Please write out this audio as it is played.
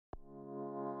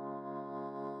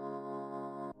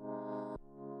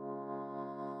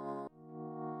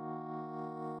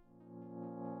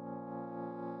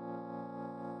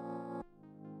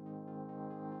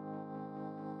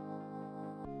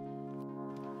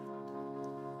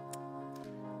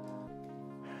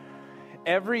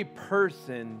every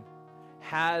person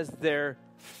has their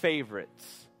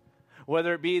favorites,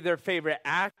 whether it be their favorite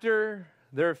actor,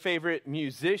 their favorite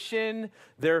musician,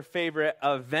 their favorite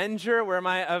Avenger. Where are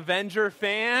my Avenger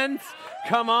fans?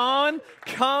 Come on,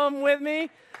 come with me.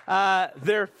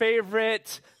 Their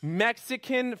favorite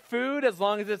Mexican food, as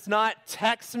long as it's not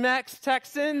Tex-Mex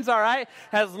Texans, all right?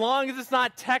 As long as it's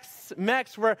not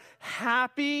Tex-Mex, we're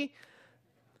happy.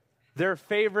 Their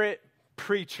favorite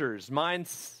preachers.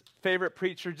 Mine's favorite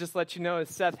preacher, just to let you know, is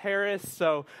Seth Harris.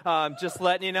 So just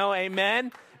letting you know,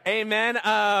 amen. Amen.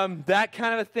 That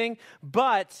kind of a thing.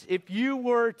 But if you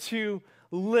were to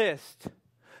list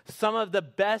some of the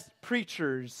best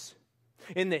preachers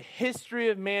in the history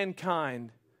of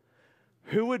mankind,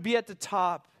 who would be at the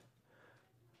top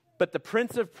but the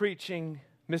Prince of Preaching,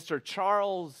 Mr.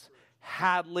 Charles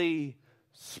Hadley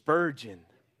Spurgeon?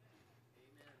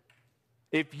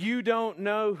 If you don't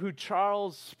know who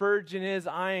Charles Spurgeon is,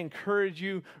 I encourage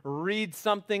you, read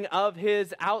something of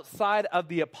his outside of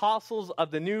the apostles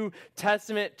of the New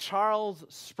Testament. Charles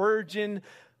Spurgeon,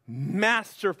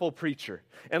 masterful preacher.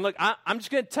 And look, I'm just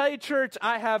going to tell you, church,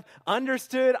 I have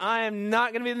understood I am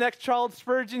not going to be the next Charles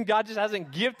Spurgeon. God just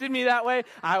hasn't gifted me that way.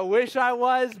 I wish I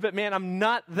was, but man, I'm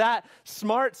not that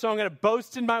smart, so I'm going to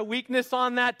boast in my weakness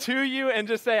on that to you and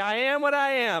just say I am what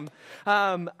I am.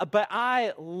 But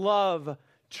I love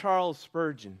Charles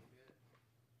Spurgeon.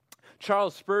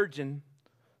 Charles Spurgeon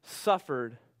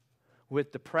suffered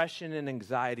with depression and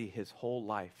anxiety his whole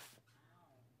life.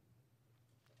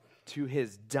 To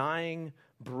his dying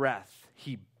breath,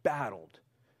 he battled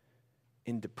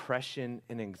in depression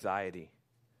and anxiety.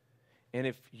 And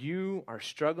if you are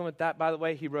struggling with that, by the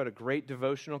way, he wrote a great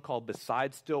devotional called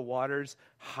Beside Still Waters.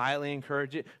 Highly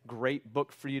encourage it. Great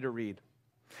book for you to read.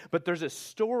 But there's a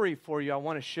story for you I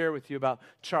want to share with you about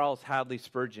Charles Hadley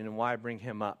Spurgeon and why I bring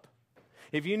him up.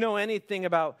 If you know anything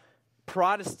about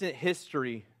Protestant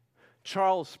history,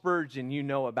 Charles Spurgeon you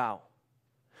know about.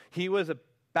 He was a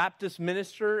Baptist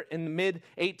minister in the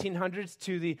mid-1800s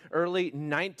to the early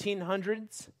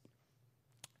 1900s.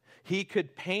 He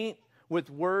could paint with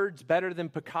words better than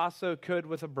Picasso could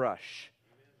with a brush.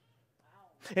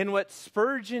 And what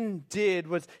Spurgeon did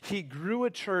was he grew a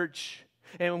church,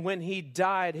 and when he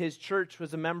died, his church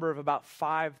was a member of about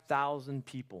 5,000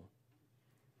 people.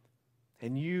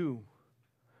 And you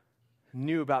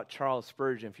knew about Charles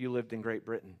Spurgeon if you lived in Great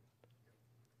Britain.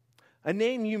 A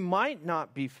name you might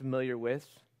not be familiar with,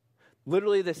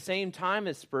 literally the same time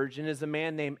as Spurgeon, is a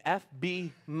man named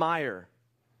F.B. Meyer.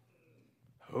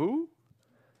 Who?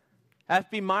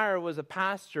 F.B. Meyer was a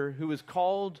pastor who was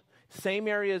called, same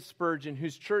area as Spurgeon,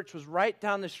 whose church was right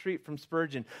down the street from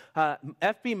Spurgeon.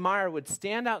 F.B. Meyer would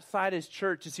stand outside his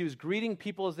church as he was greeting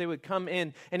people as they would come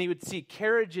in, and he would see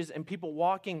carriages and people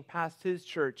walking past his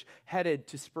church headed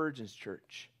to Spurgeon's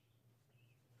church.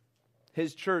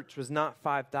 His church was not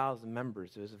 5,000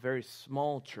 members. It was a very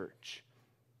small church.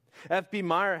 F.B.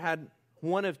 Meyer had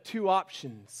one of two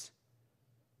options.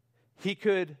 He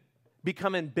could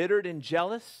become embittered and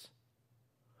jealous,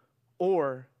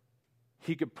 or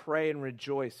he could pray and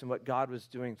rejoice in what God was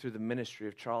doing through the ministry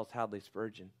of Charles Hadley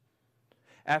Spurgeon.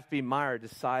 F.B. Meyer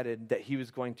decided that he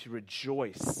was going to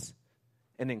rejoice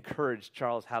and encourage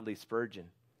Charles Hadley Spurgeon.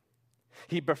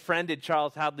 He befriended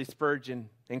Charles Hadley Spurgeon,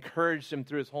 encouraged him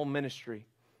through his whole ministry.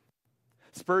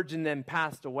 Spurgeon then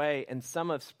passed away, and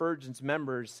some of Spurgeon's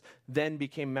members then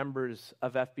became members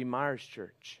of F.B. Meyer's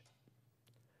church.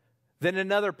 Then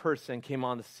another person came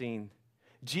on the scene,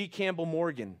 G. Campbell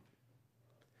Morgan.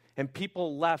 And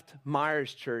people left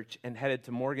Meyer's church and headed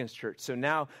to Morgan's church. So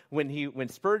now when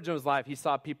Spurgeon was alive, he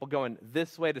saw people going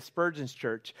this way to Spurgeon's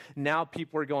church. Now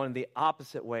people are going the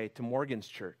opposite way to Morgan's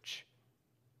church.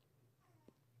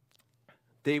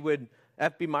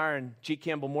 F.B. Meyer and G.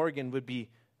 Campbell Morgan would be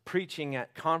preaching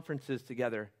at conferences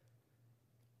together.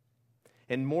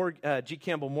 And G.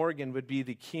 Campbell Morgan would be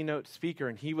the keynote speaker,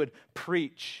 and he would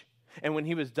preach. And when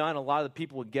he was done, a lot of the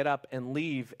people would get up and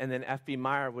leave, and then F.B.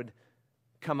 Meyer would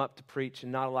come up to preach,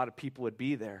 and not a lot of people would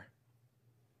be there.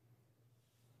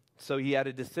 So he had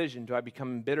a decision. Do I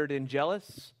become embittered and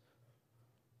jealous?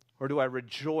 Or do I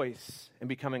rejoice and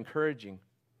become encouraging?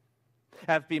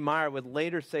 F.B. Meyer would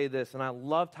later say this, and I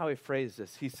loved how he phrased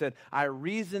this. He said, I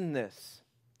reason this.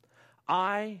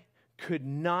 I could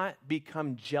not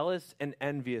become jealous and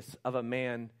envious of a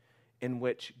man in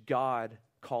which God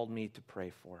called me to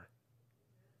pray for.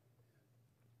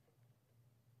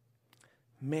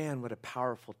 Man, what a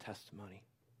powerful testimony.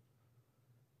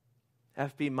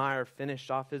 F.B. Meyer finished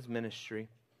off his ministry.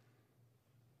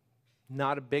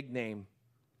 Not a big name.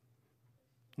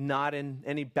 Not in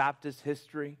any Baptist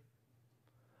history.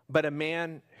 But a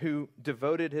man who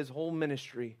devoted his whole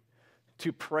ministry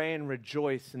to pray and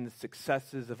rejoice in the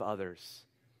successes of others.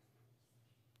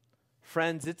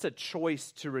 Friends, it's a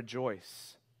choice to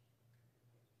rejoice.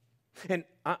 And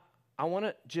I'm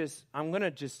going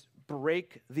to just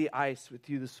break the ice with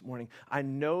you this morning. I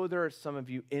know there are some of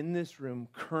you in this room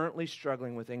currently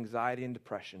struggling with anxiety and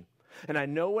depression. And I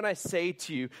know when I say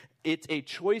to you, it's a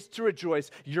choice to rejoice,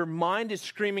 your mind is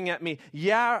screaming at me,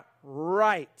 yeah,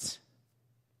 right.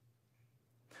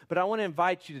 But I want to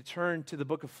invite you to turn to the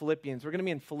book of Philippians. We're going to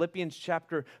be in Philippians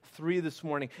chapter 3 this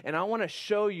morning. And I want to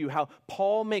show you how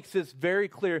Paul makes this very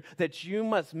clear that you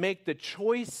must make the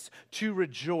choice to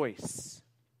rejoice.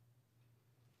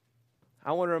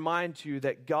 I want to remind you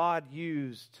that God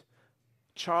used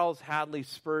Charles Hadley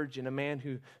Spurgeon, a man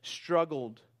who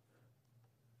struggled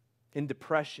in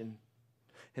depression.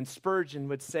 And Spurgeon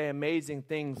would say amazing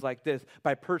things like this: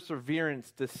 by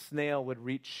perseverance, the snail would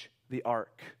reach the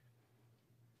ark.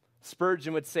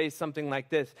 Spurgeon would say something like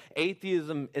this: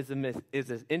 atheism is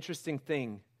an interesting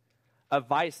thing, a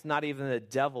vice not even the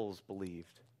devils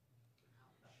believed.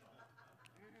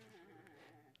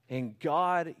 And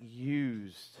God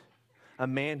used a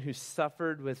man who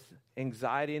suffered with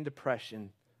anxiety and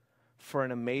depression for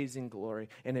an amazing glory.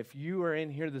 And if you are in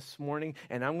here this morning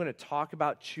and I'm going to talk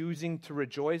about choosing to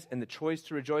rejoice and the choice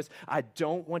to rejoice, I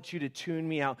don't want you to tune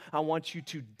me out. I want you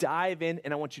to dive in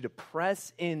and I want you to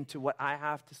press into what I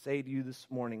have to say to you this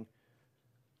morning.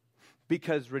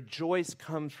 Because rejoice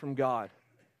comes from God,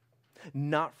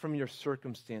 not from your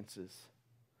circumstances.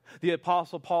 The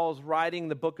Apostle Paul is writing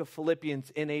the book of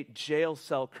Philippians in a jail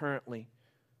cell currently.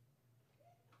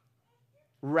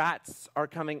 Rats are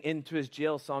coming into his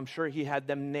jail, so I'm sure he had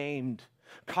them named.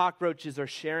 Cockroaches are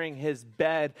sharing his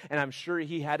bed, and I'm sure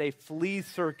he had a flea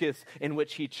circus in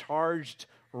which he charged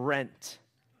rent.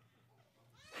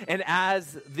 And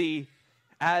as the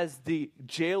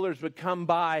jailers would come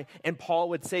by and Paul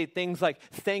would say things like,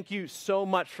 thank you so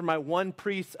much for my one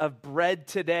piece of bread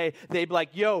today, they'd be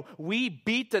like, yo, we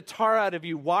beat the tar out of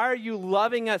you. Why are you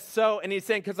loving us so? And he's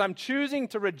saying, because I'm choosing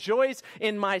to rejoice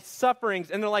in my sufferings.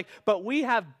 And they're like, but we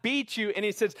have beat you. And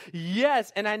he says,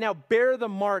 yes, and I now bear the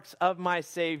marks of my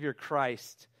Savior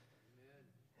Christ.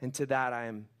 Amen. And to that I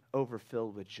am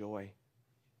overfilled with joy.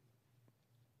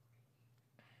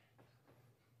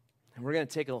 And we're going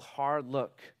to take a hard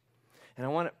look. And I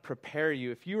want to prepare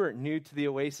you. If you are new to the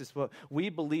Oasis, what we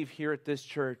believe here at this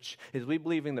church is we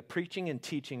believe in the preaching and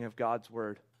teaching of God's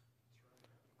word.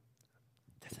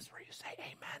 This is where you say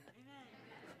amen.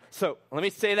 So let me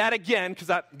say that again because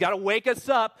I've got to wake us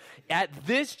up. At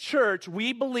this church,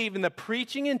 we believe in the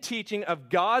preaching and teaching of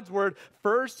God's word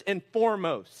first and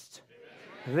foremost.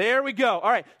 There we go. All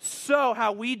right. So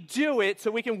how we do it, so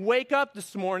we can wake up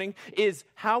this morning, is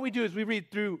how we do is we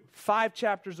read through 5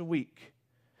 chapters a week.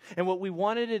 And what we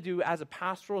wanted to do as a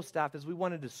pastoral staff is we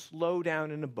wanted to slow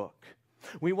down in a book.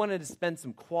 We wanted to spend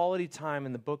some quality time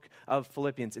in the book of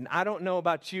Philippians. And I don't know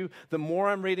about you, the more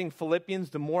I'm reading Philippians,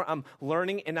 the more I'm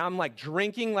learning, and I'm like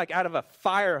drinking like out of a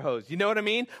fire hose. You know what I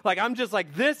mean? Like I'm just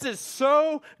like, this is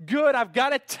so good. I've got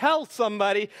to tell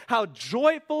somebody how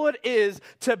joyful it is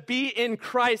to be in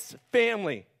Christ's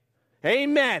family.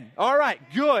 Amen. All right,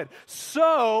 good.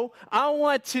 So I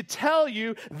want to tell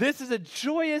you this is a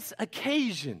joyous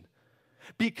occasion.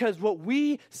 Because what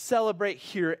we celebrate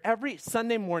here every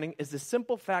Sunday morning is the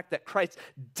simple fact that Christ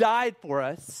died for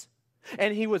us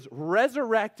and he was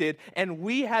resurrected and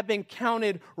we have been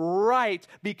counted right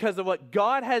because of what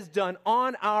God has done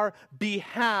on our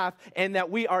behalf and that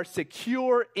we are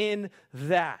secure in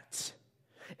that.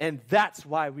 And that's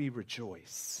why we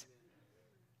rejoice.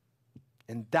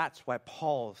 And that's why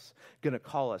Paul's going to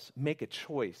call us, make a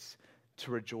choice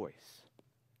to rejoice.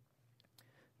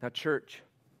 Now, church,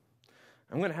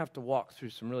 I'm going to have to walk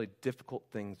through some really difficult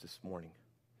things this morning.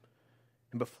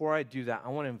 And before I do that, I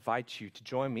want to invite you to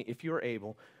join me, if you're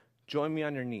able, join me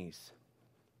on your knees.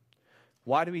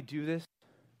 Why do we do this?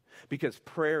 Because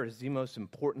prayer is the most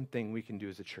important thing we can do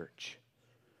as a church.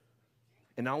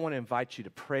 And I want to invite you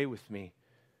to pray with me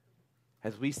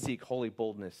as we seek holy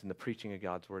boldness in the preaching of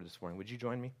God's word this morning. Would you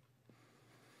join me?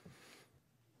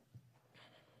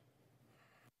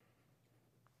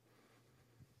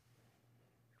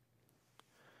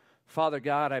 Father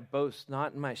God, I boast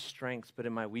not in my strengths, but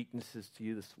in my weaknesses to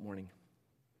you this morning.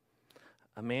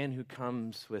 A man who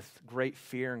comes with great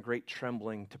fear and great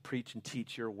trembling to preach and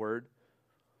teach your word.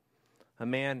 A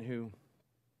man who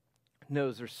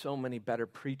knows there's so many better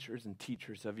preachers and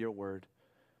teachers of your word,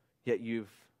 yet you've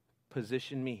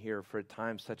positioned me here for a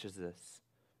time such as this.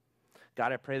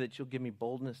 God, I pray that you'll give me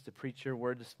boldness to preach your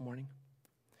word this morning.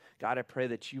 God, I pray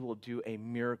that you will do a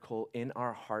miracle in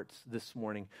our hearts this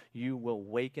morning. You will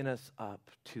waken us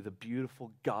up to the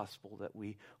beautiful gospel that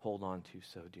we hold on to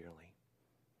so dearly.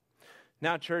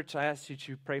 Now, church, I ask you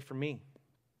to pray for me.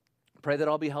 Pray that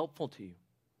I'll be helpful to you.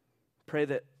 Pray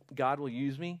that God will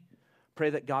use me.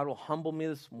 Pray that God will humble me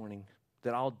this morning,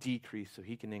 that I'll decrease so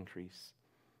he can increase.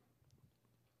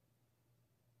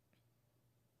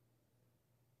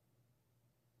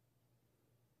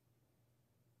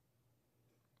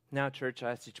 Now, church,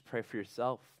 I ask you to pray for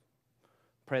yourself.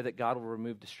 Pray that God will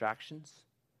remove distractions,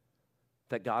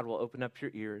 that God will open up your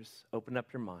ears, open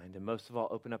up your mind, and most of all,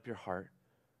 open up your heart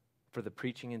for the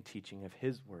preaching and teaching of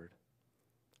his word,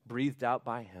 breathed out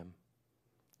by him.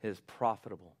 It is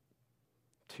profitable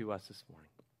to us this morning.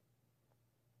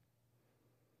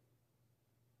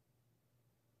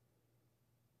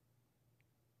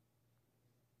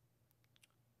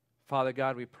 Father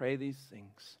God, we pray these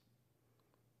things.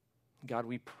 God,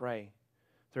 we pray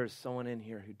there is someone in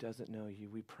here who doesn't know you.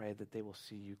 We pray that they will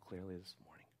see you clearly this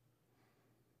morning.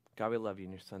 God, we love you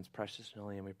in your son's precious and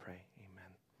holy name we pray. Amen.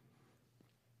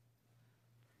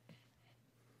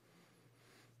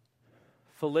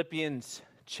 Philippians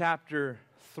chapter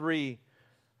 3,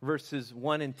 verses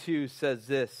 1 and 2 says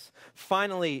this: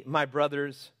 "Finally, my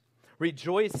brothers,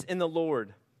 rejoice in the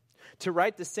Lord. To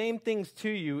write the same things to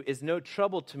you is no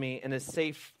trouble to me and is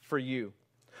safe for you.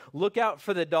 Look out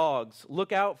for the dogs.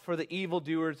 Look out for the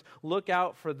evildoers. Look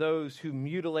out for those who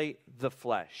mutilate the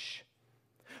flesh."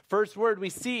 First word we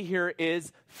see here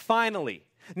is finally.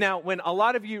 Now, when a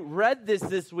lot of you read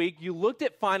this week, you looked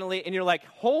at finally and you're like,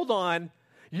 hold on,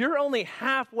 you're only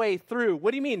halfway through.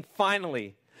 What do you mean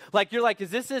finally? Like, you're like,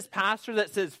 is this pastor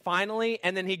that says finally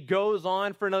and then he goes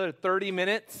on for another 30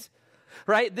 minutes?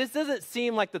 Right? This doesn't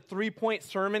seem like the 3-point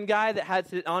sermon guy that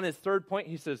has it on his third point.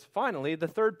 He says, finally, the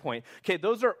third point. Okay,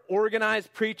 those are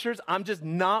organized preachers. I'm just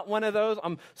not one of those.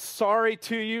 I'm sorry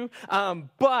to you.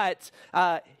 But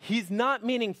he's not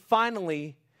meaning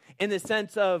finally in the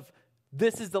sense of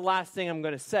this is the last thing I'm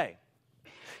going to say.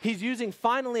 He's using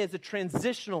finally as a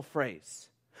transitional phrase.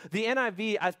 The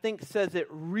NIV, I think, says it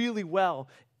really well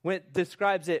when it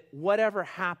describes it, whatever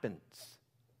happens.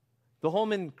 The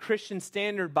Holman Christian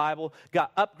Standard Bible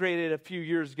got upgraded a few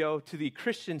years ago to the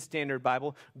Christian Standard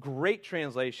Bible. Great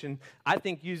translation. I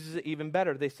think uses it even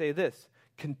better. They say this: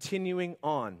 continuing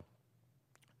on.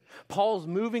 Paul's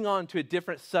moving on to a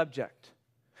different subject.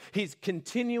 He's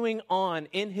continuing on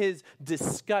in his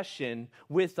discussion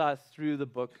with us through the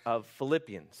book of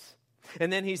Philippians.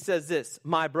 And then he says this: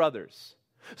 my brothers.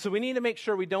 So we need to make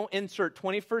sure we don't insert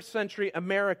 21st century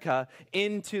America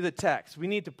into the text. We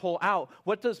need to pull out,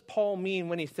 what does Paul mean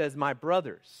when he says, my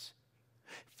brothers?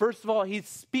 First of all, he's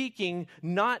speaking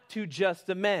not to just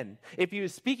the men. If he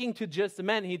was speaking to just the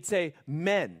men, he'd say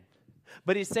men.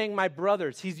 But he's saying my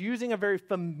brothers. He's using a very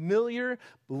familiar,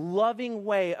 loving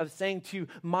way of saying to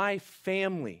my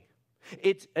family.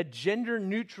 It's a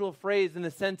gender-neutral phrase in the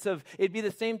sense of, it'd be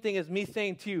the same thing as me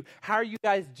saying to you, how are you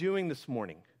guys doing this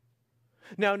morning?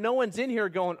 Now, no one's in here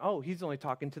going, oh, he's only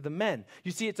talking to the men.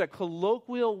 You see, it's a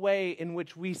colloquial way in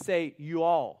which we say, you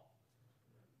all.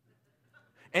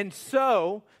 And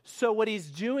so what he's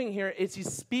doing here is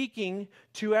he's speaking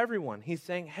to everyone. He's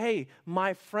saying, hey,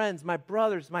 my friends, my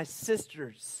brothers, my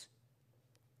sisters.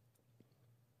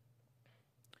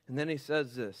 And then he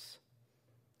says this: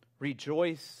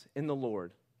 rejoice in the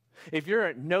Lord. If you're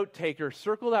a note taker,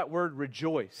 circle that word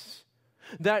rejoice.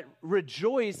 That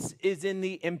rejoice is in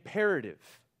the imperative.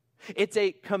 It's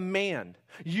a command.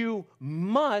 You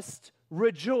must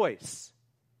rejoice.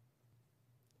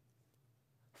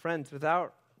 Friends,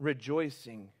 without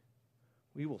rejoicing,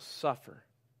 we will suffer.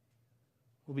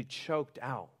 We'll be choked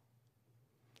out.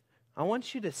 I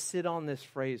want you to sit on this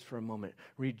phrase for a moment.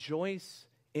 Rejoice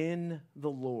in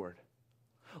the Lord.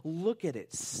 Look at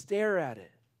it. Stare at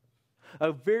it.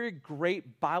 A very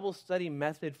great Bible study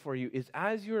method for you is,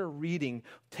 as you're reading,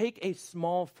 take a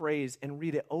small phrase and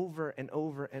read it over and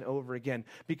over and over again,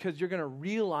 because you're going to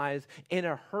realize in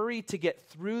a hurry to get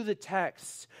through the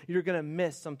text, you're going to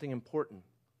miss something important.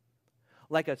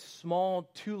 Like a small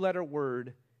 2-letter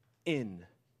word, in.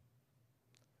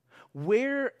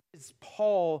 Where is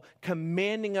Paul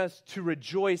commanding us to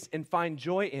rejoice and find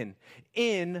joy in?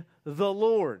 In the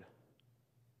Lord.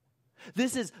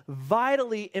 This is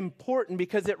vitally important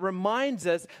because it reminds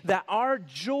us that our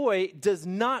joy does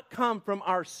not come from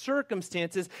our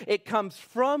circumstances. It comes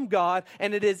from God,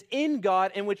 and it is in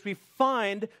God in which we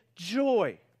find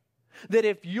joy. That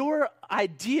if your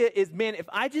idea is, man, if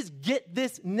I just get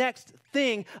this next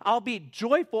thing, I'll be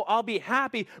joyful, I'll be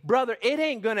happy. Brother, it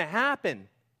ain't going to happen.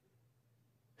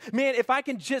 Man, if I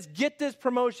can just get this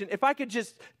promotion, if I could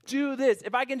just do this,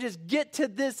 if I can just get to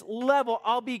this level,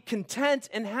 I'll be content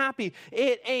and happy.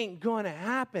 It ain't going to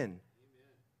happen.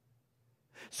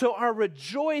 So our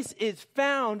rejoice is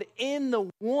found in the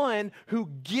one who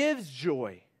gives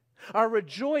joy. Our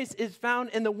rejoice is found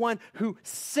in the one who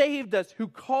saved us, who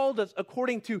called us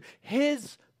according to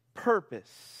his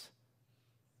purpose.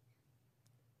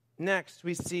 Next,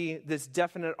 we see this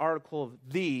definite article of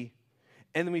thee,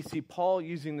 and then we see Paul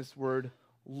using this word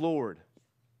Lord.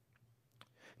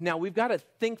 Now, we've got to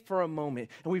think for a moment,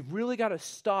 and we've really got to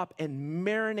stop and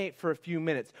marinate for a few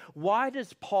minutes. Why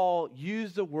does Paul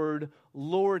use the word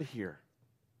Lord here?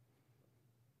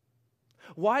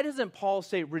 Why doesn't Paul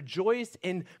say, rejoice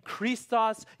in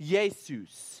Christos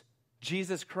Jesus,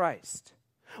 Jesus Christ?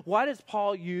 Why does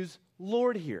Paul use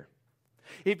Lord here?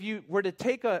 If you were to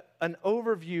take an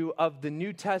overview of the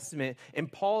New Testament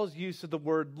and Paul's use of the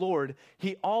word Lord,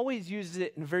 he always uses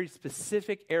it in very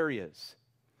specific areas.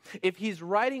 If he's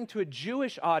writing to a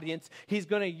Jewish audience, he's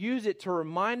going to use it to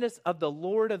remind us of the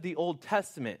Lord of the Old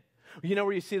Testament. You know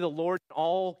where you see the Lord in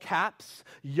all caps,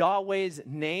 Yahweh's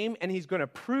name, and he's going to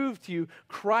prove to you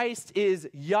Christ is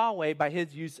Yahweh by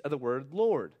his use of the word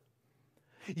Lord.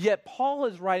 Yet Paul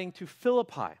is writing to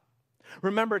Philippi.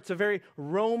 Remember, it's a very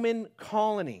Roman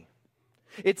colony.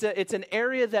 It's an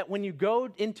area that when you go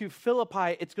into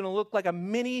Philippi, it's going to look like a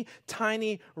mini,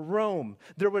 tiny Rome.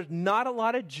 There was not a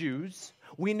lot of Jews.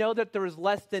 We know that there was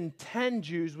less than 10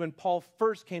 Jews when Paul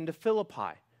first came to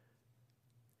Philippi.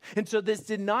 And so this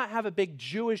did not have a big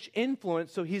Jewish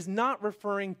influence, so he's not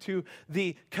referring to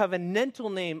the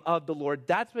covenantal name of the Lord.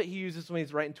 That's what he uses when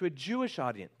he's writing to a Jewish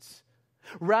audience.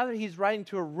 Rather, he's writing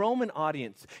to a Roman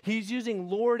audience. He's using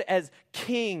Lord as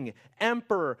king,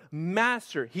 emperor,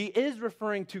 master. He is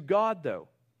referring to God, though.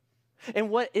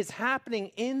 And what is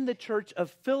happening in the church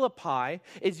of Philippi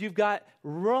is you've got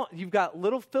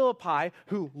little Philippi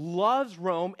who loves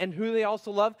Rome and who they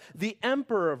also love the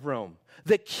emperor of Rome,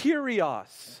 the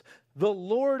Kyrios, the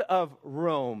Lord of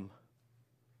Rome.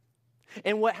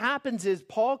 And what happens is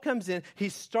Paul comes in, he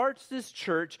starts this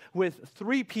church with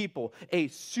 3 people, a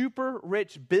super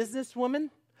rich businesswoman,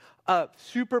 a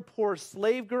super poor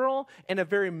slave girl, and a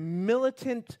very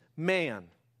militant man,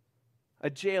 a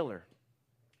jailer.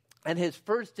 And his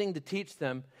first thing to teach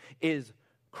them is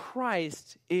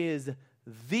Christ is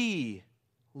the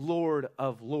Lord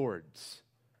of Lords.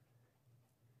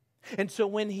 And so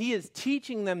when he is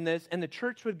teaching them this, and the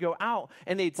church would go out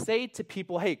and they'd say to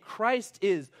people, hey, Christ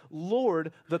is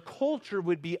Lord, the culture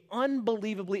would be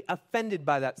unbelievably offended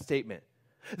by that statement.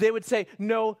 They would say,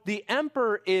 no, the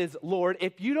emperor is Lord.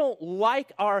 If you don't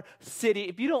like our city,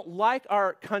 if you don't like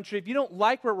our country, if you don't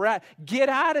like where we're at, get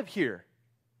out of here.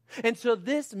 And so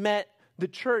this met the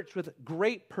church with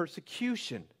great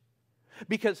persecution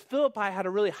because Philippi had a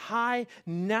really high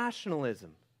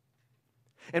nationalism.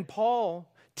 And Paul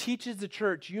teaches the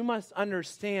church, you must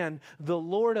understand the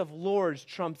Lord of Lords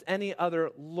trumps any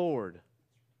other Lord.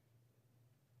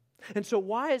 And so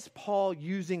why is Paul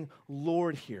using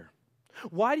Lord here?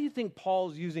 Why do you think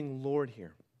Paul's using Lord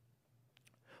here?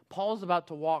 Paul's about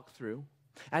to walk through,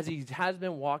 as he has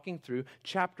been walking through,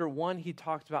 chapter 1, he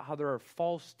talks about how there are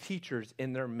false teachers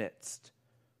in their midst.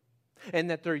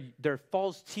 And that they're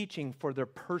false teaching for their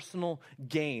personal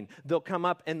gain. They'll come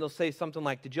up and they'll say something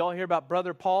like, did y'all hear about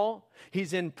Brother Paul?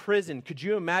 He's in prison. Could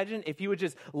you imagine if he would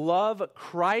just love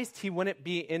Christ, he wouldn't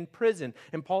be in prison?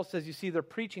 And Paul says, you see, they're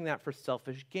preaching that for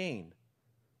selfish gain.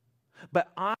 But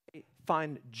I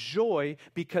find joy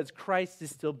because Christ is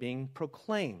still being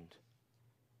proclaimed.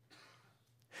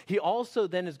 He also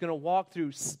then is going to walk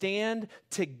through stand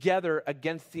together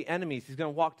against the enemies. He's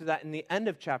going to walk through that in the end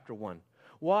of chapter 1.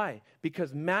 Why?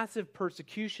 Because massive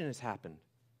persecution has happened.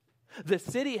 The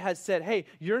city has said, hey,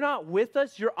 you're not with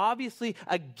us. You're obviously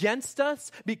against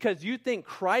us because you think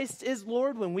Christ is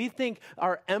Lord when we think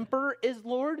our emperor is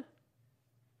Lord.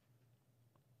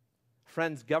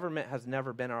 Friends, government has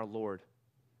never been our Lord.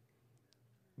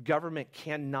 Government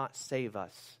cannot save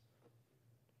us.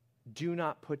 Do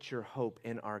not put your hope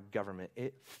in our government.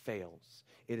 It fails.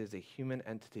 It is a human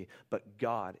entity, but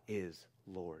God is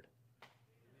Lord.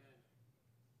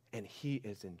 And he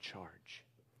is in charge.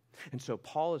 And so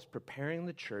Paul is preparing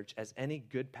the church, as any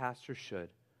good pastor should,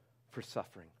 for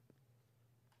suffering.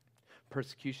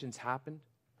 Persecutions happened,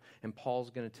 and Paul's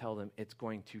going to tell them it's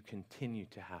going to continue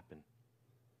to happen.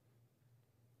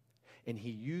 And he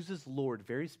uses Lord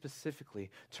very specifically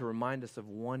to remind us of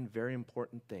one very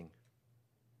important thing.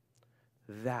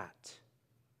 That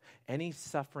any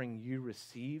suffering you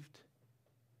received,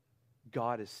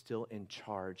 God is still in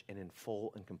charge and in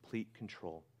full and complete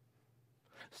control.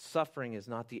 Suffering is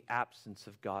not the absence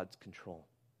of God's control.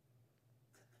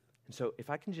 And so if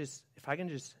I can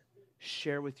just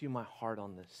share with you my heart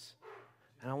on this,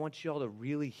 and I want you all to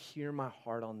really hear my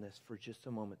heart on this for just a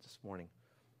moment this morning.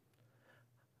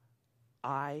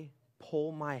 I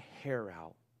pull my hair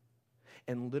out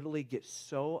and literally get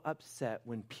so upset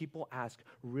when people ask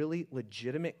really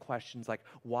legitimate questions like,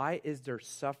 why is there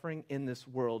suffering in this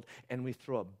world? And we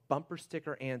throw a bumper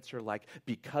sticker answer like,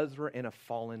 because we're in a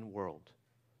fallen world.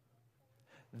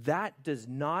 That does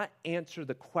not answer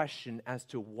the question as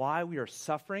to why we are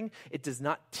suffering. It does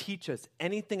not teach us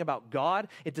anything about God.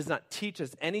 It does not teach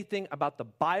us anything about the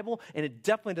Bible. And it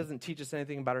definitely doesn't teach us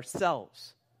anything about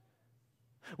ourselves.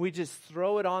 We just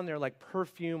throw it on there like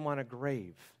perfume on a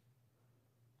grave.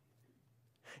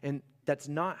 And that's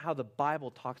not how the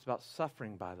Bible talks about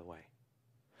suffering, by the way.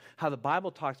 How the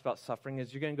Bible talks about suffering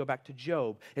is you're going to go back to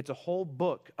Job. It's a whole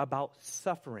book about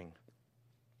suffering.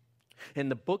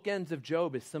 And the bookends of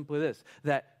Job is simply this,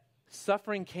 that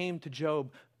suffering came to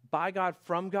Job by God,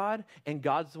 from God, and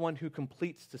God's the one who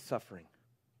completes the suffering.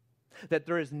 That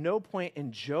there is no point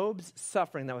in Job's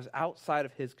suffering that was outside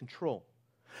of his control.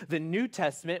 The New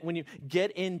Testament, when you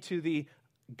get into the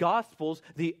Gospels,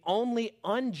 the only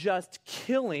unjust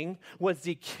killing was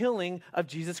the killing of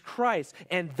Jesus Christ.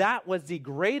 And that was the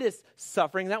greatest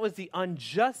suffering. That was the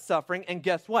unjust suffering. And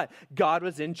guess what? God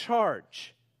was in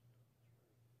charge.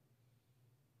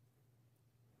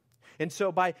 And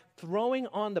so by throwing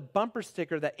on the bumper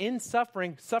sticker that in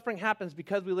suffering happens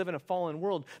because we live in a fallen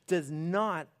world, does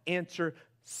not answer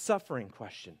suffering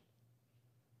question.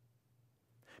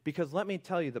 Because let me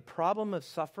tell you, the problem of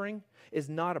suffering is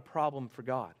not a problem for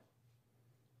God.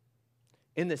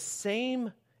 In the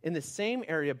same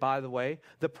area, by the way,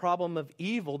 the problem of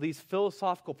evil, these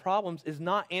philosophical problems, is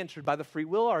not answered by the free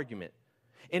will argument.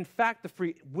 In fact, the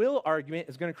free will argument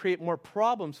is going to create more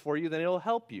problems for you than it'll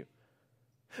help you.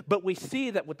 But we see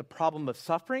that with the problem of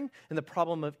suffering and the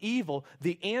problem of evil,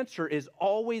 the answer is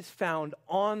always found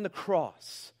on the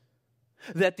cross.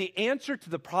 That the answer to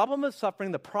the problem of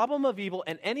suffering, the problem of evil,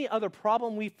 and any other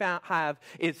problem we have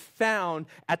is found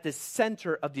at the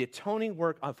center of the atoning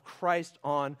work of Christ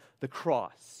on the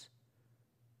cross.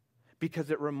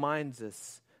 Because it reminds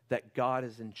us that God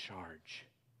is in charge.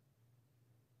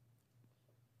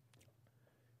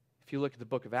 If you look at the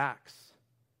book of Acts,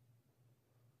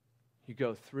 you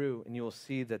go through and you will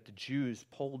see that the Jews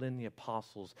pulled in the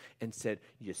apostles and said,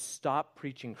 you stop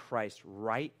preaching Christ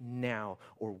right now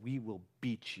or we will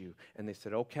beat you. And they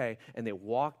said, okay. And they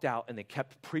walked out and they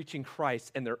kept preaching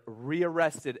Christ and they're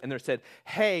rearrested and they said,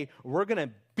 hey, we're going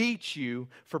to beat you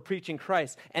for preaching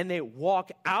Christ. And they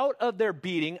walk out of their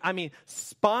beating,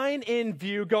 spine in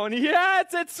view, going,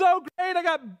 yes, it's so great. I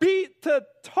got beat to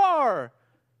tar.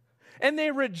 And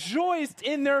they rejoiced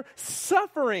in their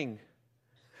suffering.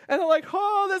 And they're like,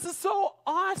 oh, this is so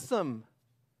awesome.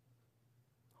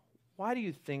 Why do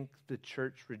you think the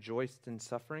church rejoiced in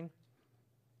suffering?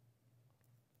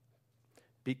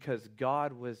 Because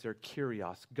God was their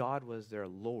Kyrios. God was their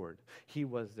Lord. He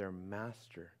was their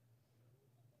master.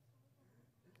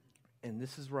 And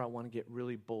this is where I want to get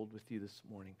really bold with you this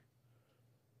morning.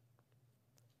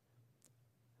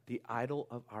 The idol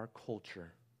of our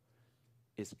culture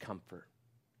is comfort.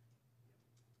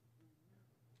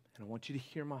 And I want you to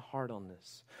hear my heart on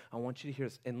this. I want you to hear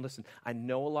this. And listen, I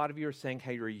know a lot of you are saying,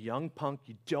 hey, you're a young punk.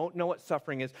 You don't know what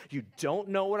suffering is. You don't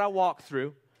know what I walk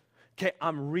through. Okay,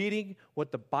 I'm reading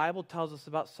what the Bible tells us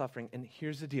about suffering. And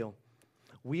here's the deal.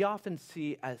 We often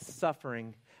see as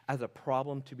suffering as a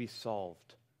problem to be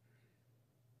solved.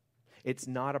 It's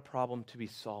not a problem to be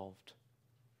solved.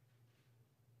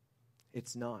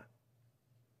 It's not.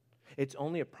 It's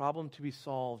only a problem to be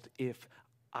solved if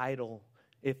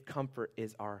comfort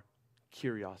is our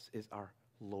Kyrios, is our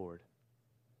Lord.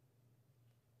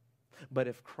 But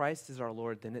if Christ is our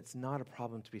Lord, then it's not a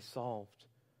problem to be solved.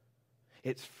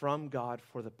 It's from God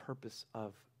for the purpose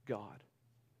of God.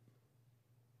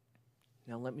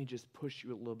 Now let me just push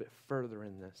you a little bit further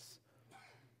in this.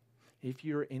 If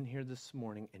you're in here this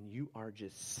morning and you are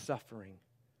just suffering,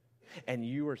 and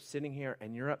you are sitting here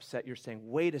and you're upset, you're saying,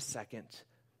 wait a second,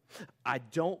 I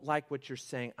don't like what you're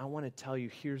saying. I want to tell you,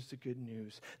 here's the good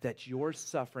news, that your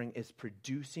suffering is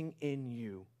producing in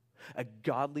you a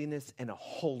godliness and a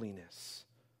holiness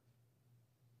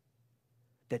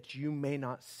that you may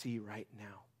not see right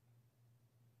now.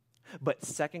 But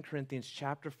 2 Corinthians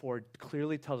chapter 4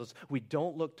 clearly tells us we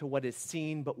don't look to what is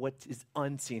seen, but what is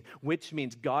unseen, which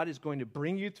means God is going to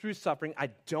bring you through suffering. I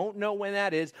don't know when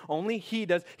that is. Only He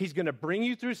does. He's going to bring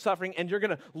you through suffering, and you're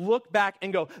going to look back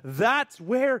and go, that's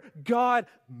where God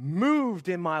moved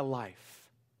in my life.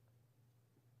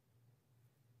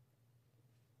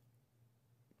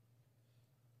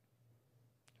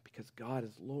 because God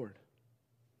is Lord.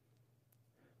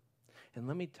 And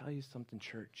let me tell you something,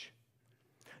 church.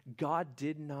 God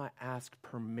did not ask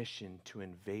permission to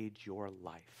invade your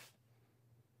life.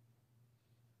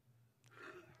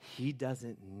 He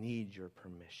doesn't need your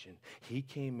permission. He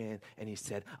came in and he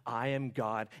said, I am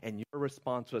God. And your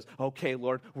response was, okay,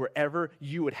 Lord, wherever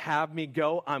you would have me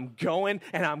go, I'm going,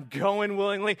 and I'm going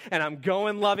willingly, and I'm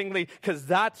going lovingly, because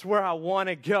that's where I want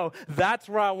to go. That's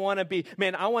where I want to be.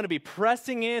 Man, I want to be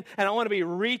pressing in, and I want to be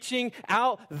reaching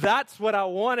out. That's what I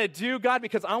want to do, God,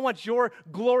 because I want your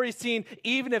glory seen,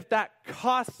 even if that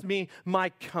costs me my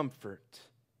comfort.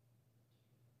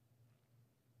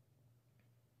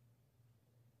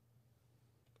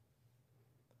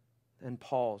 And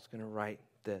Paul's going to write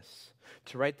this.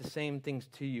 To write the same things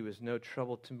to you is no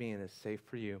trouble to me and is safe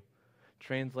for you.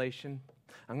 Translation,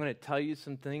 I'm going to tell you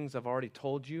some things I've already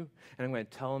told you, and I'm going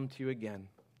to tell them to you again.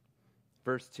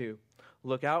 Verse 2,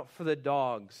 look out for the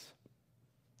dogs.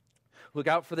 Look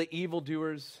out for the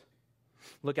evildoers.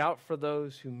 Look out for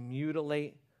those who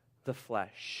mutilate the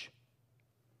flesh.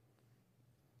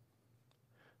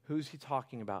 Who's he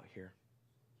talking about here?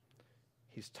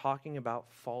 He's talking about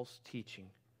false teaching.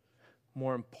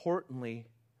 More importantly,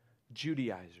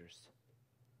 Judaizers.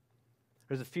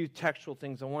 There's a few textual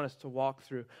things I want us to walk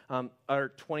through.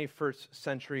 Our 21st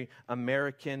century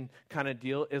American kind of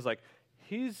deal is like,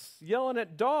 he's yelling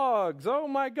at dogs. Oh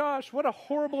my gosh, what a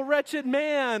horrible, wretched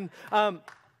man.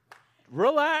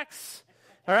 Relax.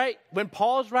 All right, when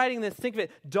Paul's writing this, think of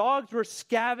it. Dogs were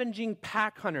scavenging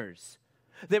pack hunters.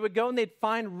 They would go and they'd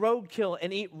find roadkill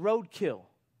and eat roadkill.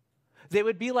 They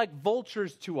would be like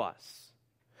vultures to us.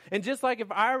 And just like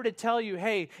if I were to tell you,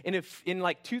 hey, in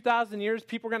like 2,000 years,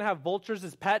 people are going to have vultures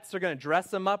as pets, they're going to dress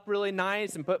them up really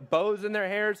nice and put bows in their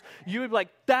hairs, you would be like,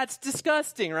 that's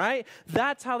disgusting, right?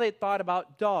 That's how they thought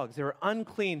about dogs. They were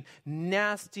unclean,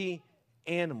 nasty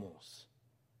animals.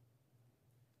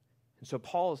 And so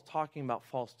Paul is talking about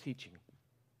false teaching.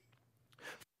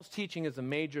 False teaching is a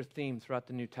major theme throughout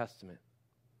the New Testament.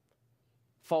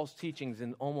 False teachings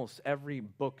in almost every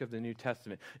book of the New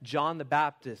Testament. John the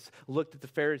Baptist looked at the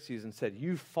Pharisees and said,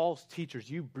 you false teachers,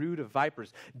 you brood of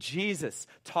vipers. Jesus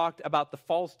talked about the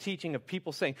false teaching of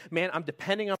people saying, man, I'm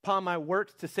depending upon my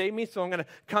works to save me, so I'm going to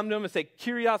come to him and say,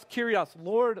 Kyrios, Kyrios,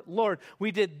 Lord, Lord,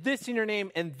 we did this in your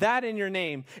name and that in your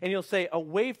name. And he'll say,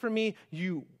 away from me,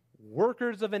 you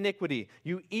workers of iniquity,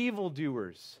 you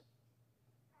evildoers.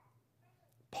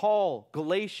 Paul,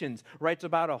 Galatians, writes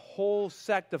about a whole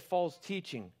sect of false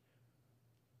teaching.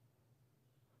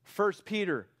 1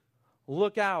 Peter,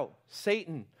 look out,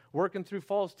 Satan working through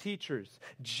false teachers.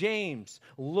 James,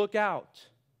 look out.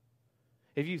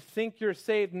 If you think you're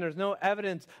saved and there's no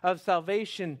evidence of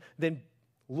salvation, then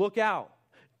look out.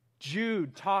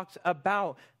 Jude talks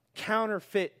about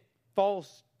counterfeit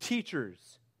false teachers.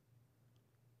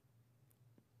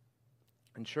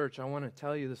 And church, I want to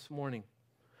tell you this morning,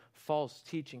 false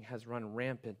teaching has run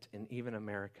rampant in even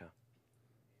America.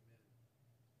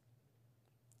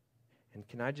 And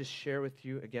can I just share with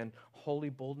you, again, holy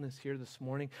boldness here this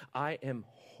morning? I am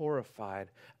horrified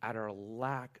at our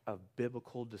lack of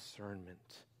biblical discernment.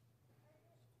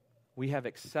 We have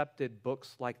accepted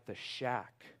books like The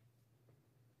Shack,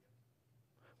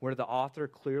 where the author,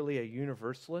 clearly a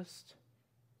universalist,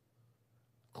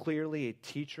 clearly a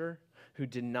teacher who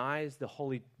denies the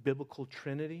holy biblical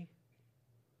Trinity,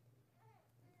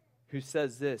 who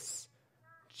says this,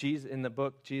 in the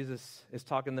book, Jesus is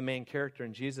talking to the main character,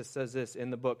 and Jesus says this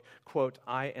in the book, quote,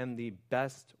 I am the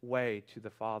best way to the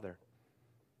Father,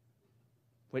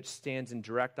 which stands in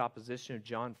direct opposition of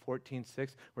John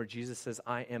 14:6, where Jesus says,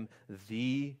 I am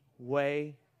the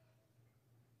way.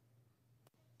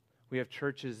 We have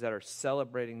churches that are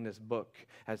celebrating this book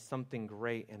as something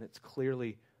great, and it's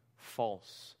clearly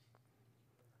false.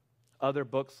 Other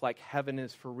books like Heaven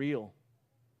is for Real,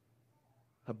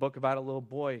 a book about a little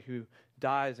boy who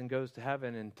dies and goes to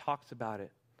heaven and talks about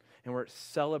it. And we're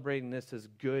celebrating this as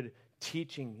good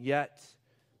teaching, yet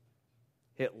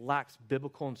it lacks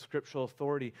biblical and scriptural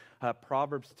authority.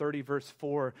 Proverbs 30 verse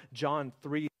 4, John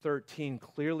 3:13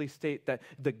 clearly state that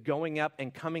the going up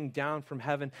and coming down from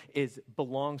heaven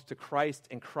belongs to Christ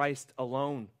and Christ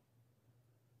alone.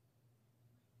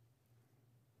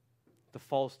 The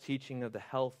false teaching of the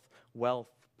health, wealth,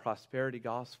 prosperity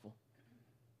gospel.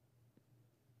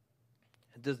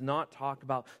 It does not talk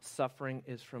about suffering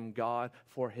is from God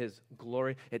for his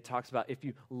glory. It talks about if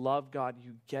you love God,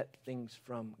 you get things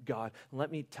from God. And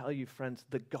let me tell you, friends,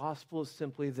 the gospel is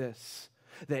simply this,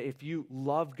 that if you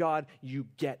love God, you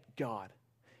get God.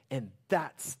 And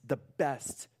that's the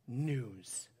best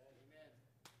news.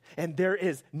 And there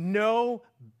is no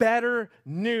better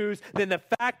news than the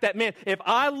fact that, man, if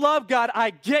I love God, I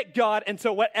get God. And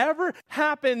so whatever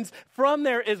happens from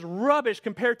there is rubbish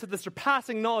compared to the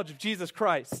surpassing knowledge of Jesus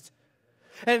Christ.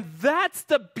 And that's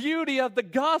the beauty of the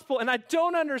gospel. And I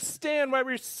don't understand why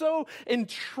we're so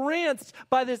entranced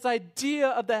by this idea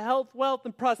of the health, wealth,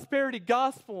 and prosperity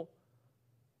gospel.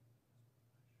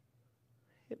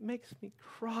 It makes me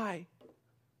cry.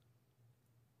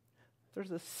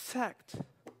 There's a sect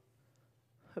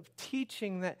of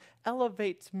teaching that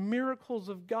elevates miracles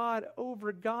of God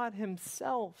over God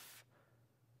himself.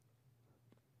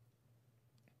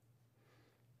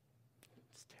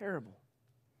 It's terrible.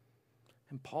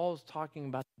 And Paul's talking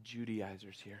about the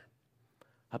Judaizers here,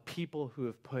 a people who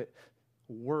have put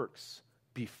works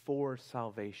before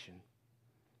salvation.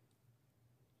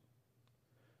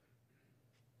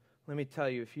 Let me tell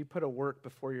you, if you put a work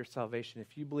before your salvation,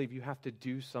 if you believe you have to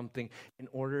do something in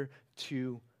order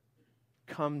to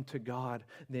come to God,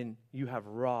 then you have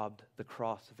robbed the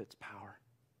cross of its power.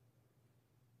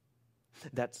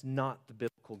 That's not the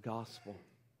biblical gospel.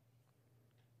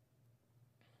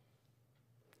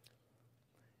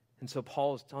 And so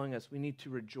Paul is telling us we need to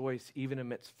rejoice even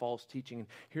amidst false teaching. And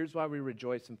here's why we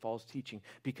rejoice in false teaching,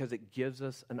 because it gives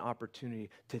us an opportunity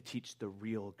to teach the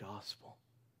real gospel.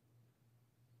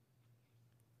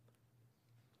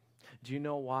 Do you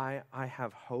know why I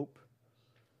have hope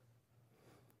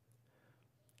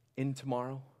in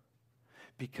tomorrow?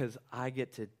 Because I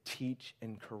get to teach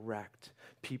and correct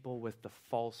people with the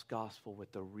false gospel,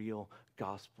 with the real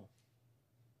gospel.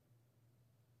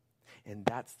 And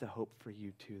that's the hope for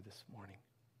you too this morning.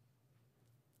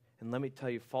 And let me tell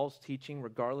you, false teaching,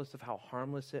 regardless of how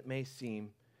harmless it may seem,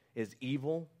 is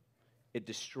evil, it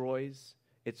destroys,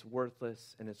 it's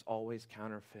worthless, and it's always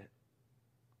counterfeit.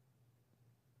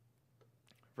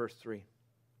 Verse 3.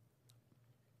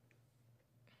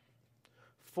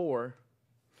 For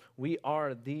we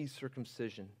are the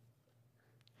circumcision,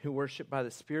 who worship by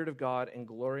the Spirit of God and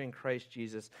glory in Christ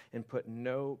Jesus and put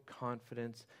no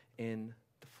confidence in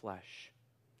the flesh.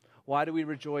 Why do we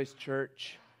rejoice,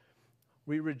 church?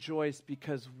 We rejoice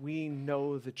because we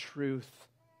know the truth.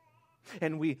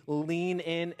 And we lean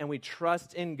in and we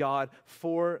trust in God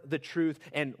for the truth.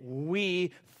 And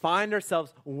we find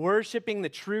ourselves worshiping the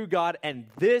true God. And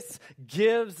this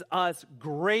gives us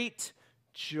great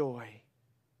joy.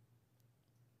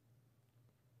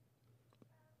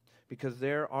 Because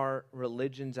there are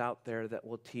religions out there that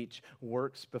will teach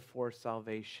works before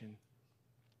salvation.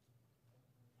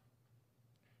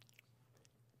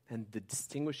 And the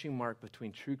distinguishing mark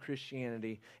between true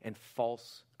Christianity and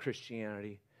false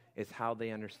Christianity is how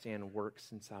they understand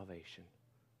works and salvation.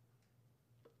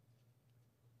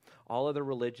 All other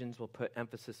religions will put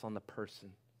emphasis on the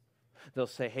person. They'll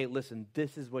say, hey, listen,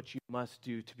 this is what you must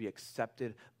do to be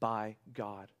accepted by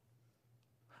God.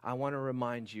 I want to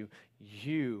remind you,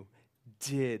 you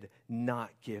did not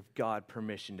give God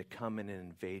permission to come in and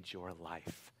invade your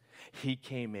life. He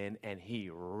came in and he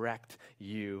wrecked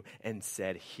you and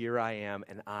said, here I am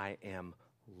and I am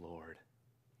Lord.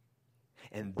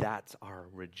 And that's our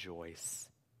rejoice.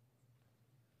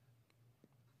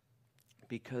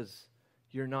 Because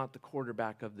you're not the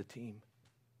quarterback of the team.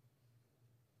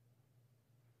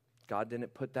 God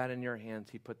didn't put that in your hands.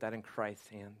 He put that in Christ's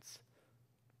hands.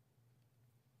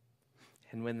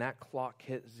 And when that clock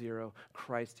hit 0,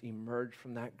 Christ emerged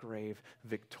from that grave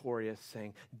victorious,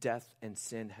 saying, death and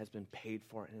sin has been paid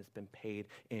for and has been paid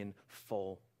in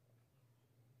full.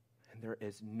 And there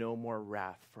is no more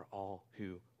wrath for all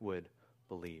who would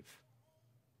believe.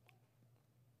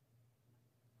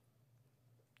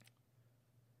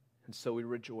 And so we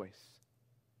rejoice.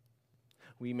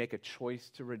 We make a choice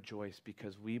to rejoice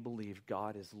because we believe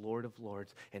God is Lord of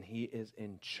Lords and he is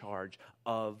in charge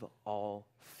of all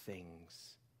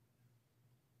things.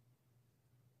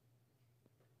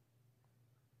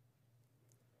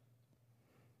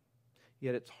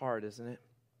 Yet it's hard, isn't it?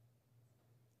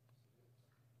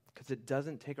 Because it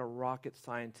doesn't take a rocket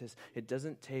scientist. It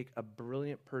doesn't take a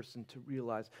brilliant person to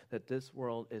realize that this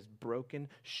world is broken,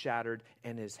 shattered,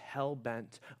 and is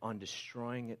hell-bent on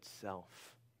destroying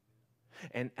itself.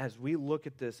 And as we look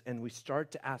at this and we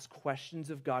start to ask questions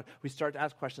of God, we start to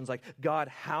ask questions like, God,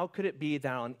 how could it be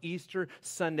that on Easter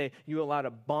Sunday you allowed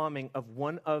a bombing of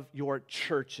one of your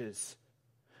churches?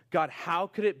 God, how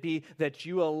could it be that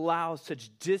you allow such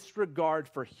disregard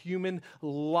for human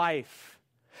life?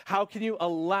 How can you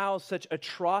allow such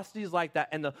atrocities like that?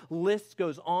 And the list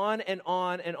goes on and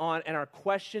on and on, and our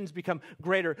questions become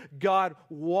greater. God,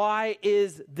 why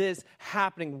is this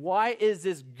happening? Why is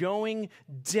this going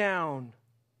down?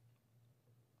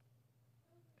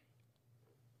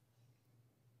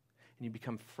 and you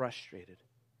become frustrated.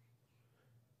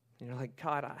 And you're like,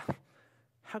 God,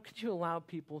 how could you allow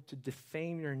people to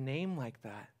defame your name like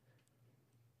that?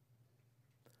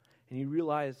 And you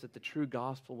realize that the true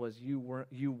gospel was you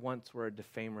once were a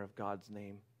defamer of God's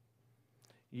name.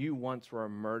 You once were a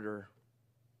murderer.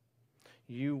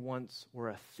 You once were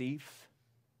a thief.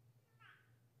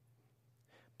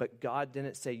 But God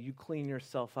didn't say, you clean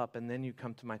yourself up and then you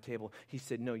come to my table. He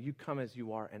said, no, you come as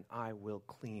you are and I will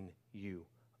clean you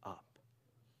up.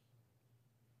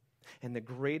 And the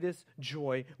greatest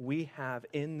joy we have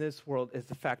in this world is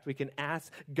the fact we can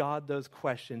ask God those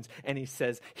questions and he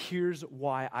says, here's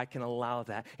why I can allow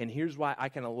that. And here's why I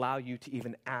can allow you to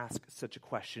even ask such a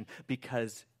question,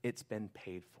 because it's been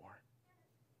paid for.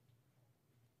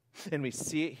 And we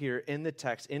see it here in the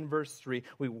text, in verse 3.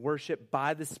 We worship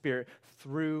by the Spirit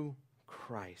through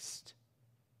Christ,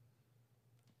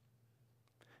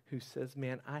 who says,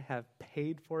 man, I have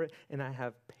paid for it, and I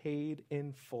have paid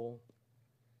in full.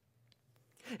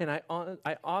 And I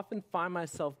often find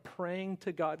myself praying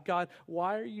to God, God,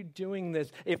 why are you doing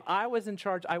this? If I was in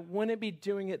charge, I wouldn't be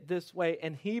doing it this way.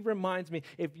 And he reminds me,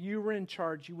 if you were in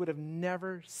charge, you would have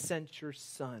never sent your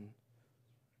son.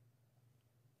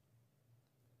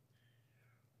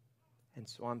 And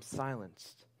so I'm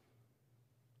silenced.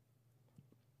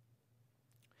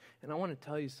 And I want to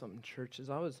tell you something, church. As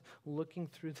I was looking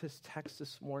through this text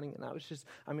this morning, and I was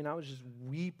just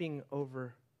weeping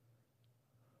over,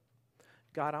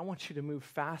 God, I want you to move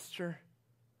faster.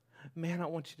 Man, I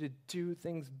want you to do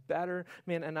things better.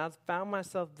 Man, and I found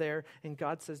myself there, and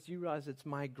God says, do you realize it's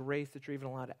my grace that you're even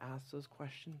allowed to ask those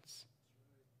questions?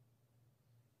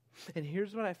 And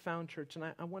here's what I found, church, and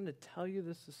I wanted to tell you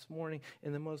this morning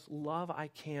in the most love I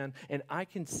can. And I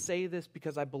can say this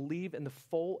because I believe in the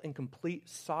full and complete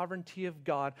sovereignty of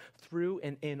God through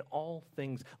and in all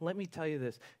things. Let me tell you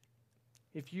this.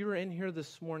 If you're in here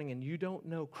this morning and you don't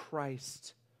know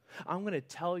Christ, I'm going to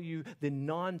tell you the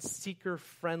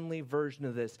non-seeker-friendly version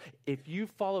of this. If you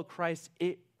follow Christ,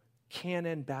 it can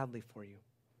end badly for you.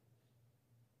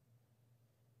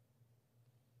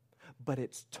 But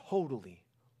it's totally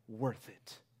worth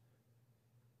it.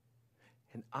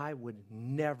 And I would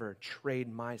never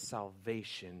trade my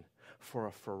salvation for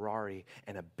a Ferrari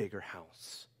and a bigger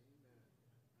house.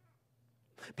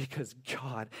 Because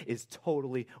God is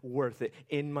totally worth it.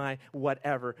 In my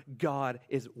whatever, God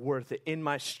is worth it. In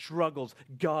my struggles,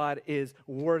 God is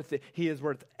worth it. He is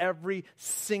worth every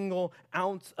single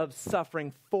ounce of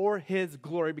suffering for his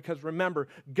glory. Because remember,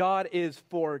 God is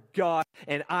for God.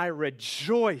 And I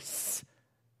rejoice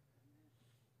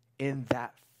in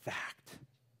that fact.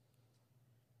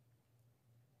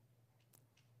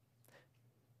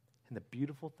 And the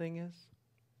beautiful thing is,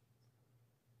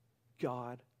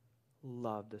 God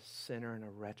loved a sinner and a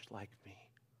wretch like me,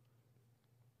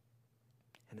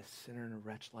 and a sinner and a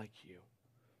wretch like you.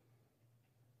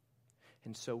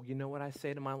 And so, you know what I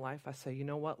say to my life? I say, you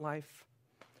know what, life?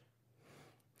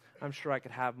 I'm sure I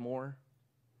could have more,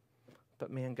 but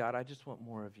man, God, I just want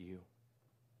more of you.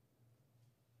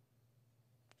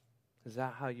 Is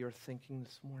that how you're thinking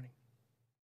this morning?